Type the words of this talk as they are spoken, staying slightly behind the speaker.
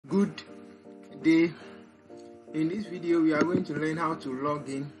Good day. In this video we are going to learn how to log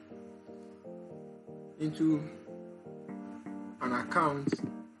into an account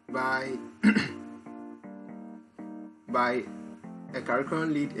by a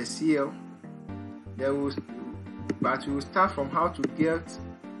curriculum lead, a CL. But we will start from how to get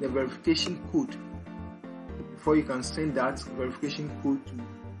the verification code before you can send that verification code to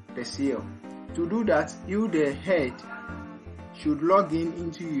the CL. To do that, you, the head, should log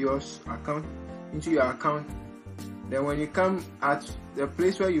into your account. Then when you come at the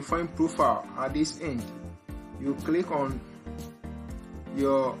place where you find profile at this end, you click on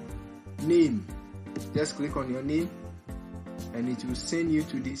your name. Just click on your name and it will send you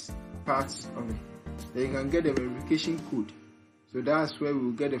to this part of it. Then you can get the verification code. So that's where we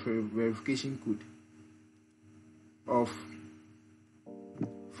will get the verification code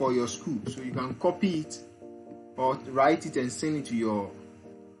for your school. So you can copy it or write it and send it to your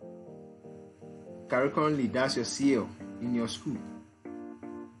curriculum lead, that's your CL in your school.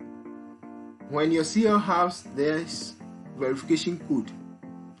 When your CL has this verification code,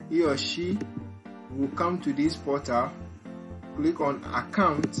 he or she will come to this portal, click on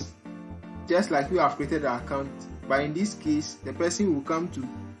account, just like you have created an account, but in this case the person will come to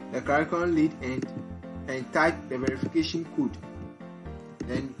the curriculum lead and type the verification code.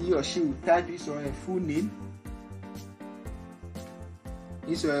 Then he or she will type his or her full name,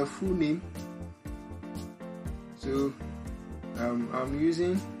 So I'm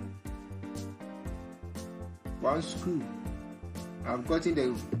using one school. I've gotten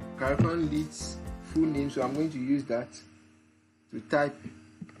the curriculum lead's full name, so I'm going to use that to type.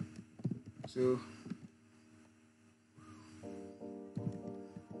 So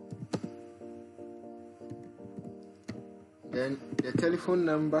then the telephone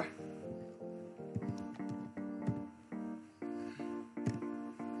number,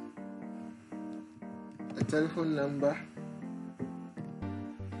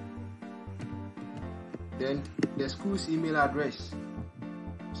 then the school's email address,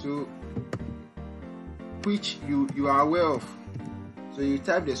 so which you are aware of. So you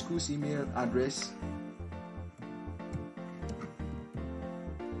type the school's email address,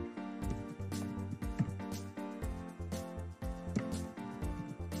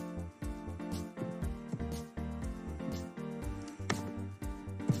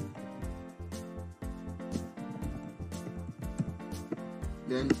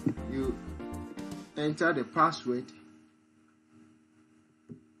 then you enter the password,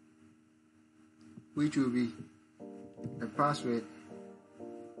 which will be the password.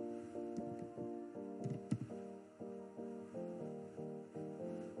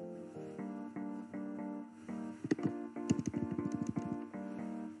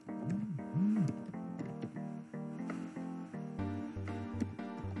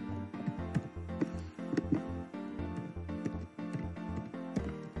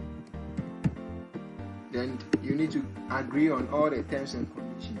 Then you need to agree on all the terms and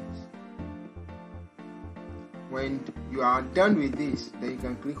conditions. When you are done with this, then you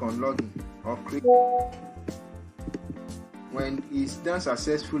can click on login or click. When it's done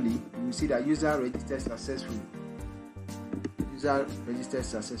successfully, you will see that user registered successfully.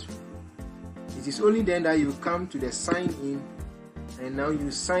 It is only then that you come to the sign in, and now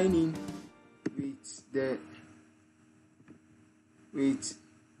you sign in with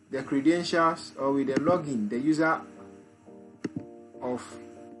the credentials or with the login, the user of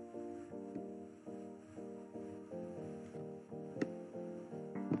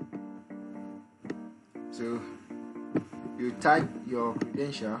so you type your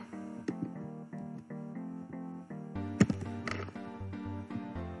credential,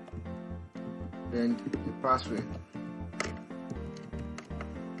 then the password.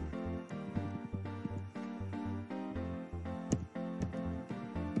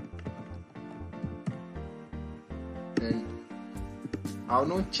 Then I'll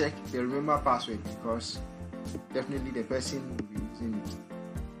not check the remember password because definitely the person will be using it.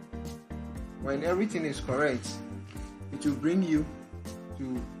 When everything is correct, it will bring you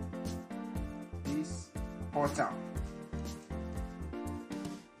to this portal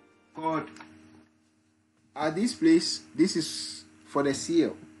called, at this place, this is for the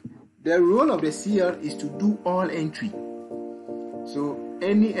CL. The role of the CL is to do all entry. So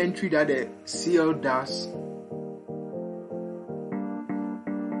any entry that the CL does,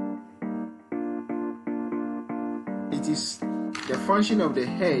 it is the function of the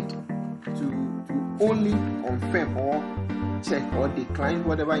head to only confirm or check or decline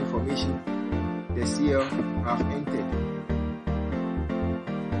whatever information the CL have entered.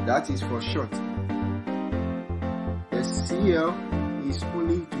 That is for short. The CL is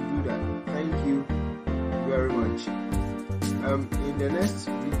only to do that. Thank you very much. In the next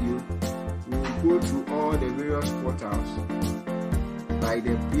video, we will go through all the various portals, like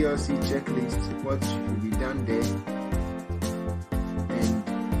the PLC checklist, what should be done there, and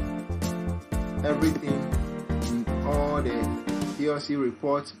everything in all the PLC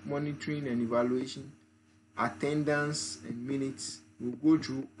reports, monitoring and evaluation, attendance and minutes. We'll go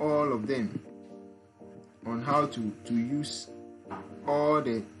through all of them on how to use all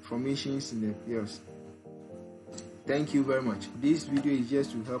the formations in the PLC. Thank you very much. This video is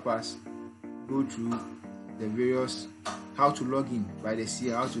just to help us go through the various, how to log in by the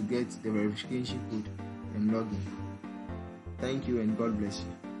CL, how to get the verification code and log in. Thank you and God bless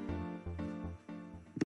you.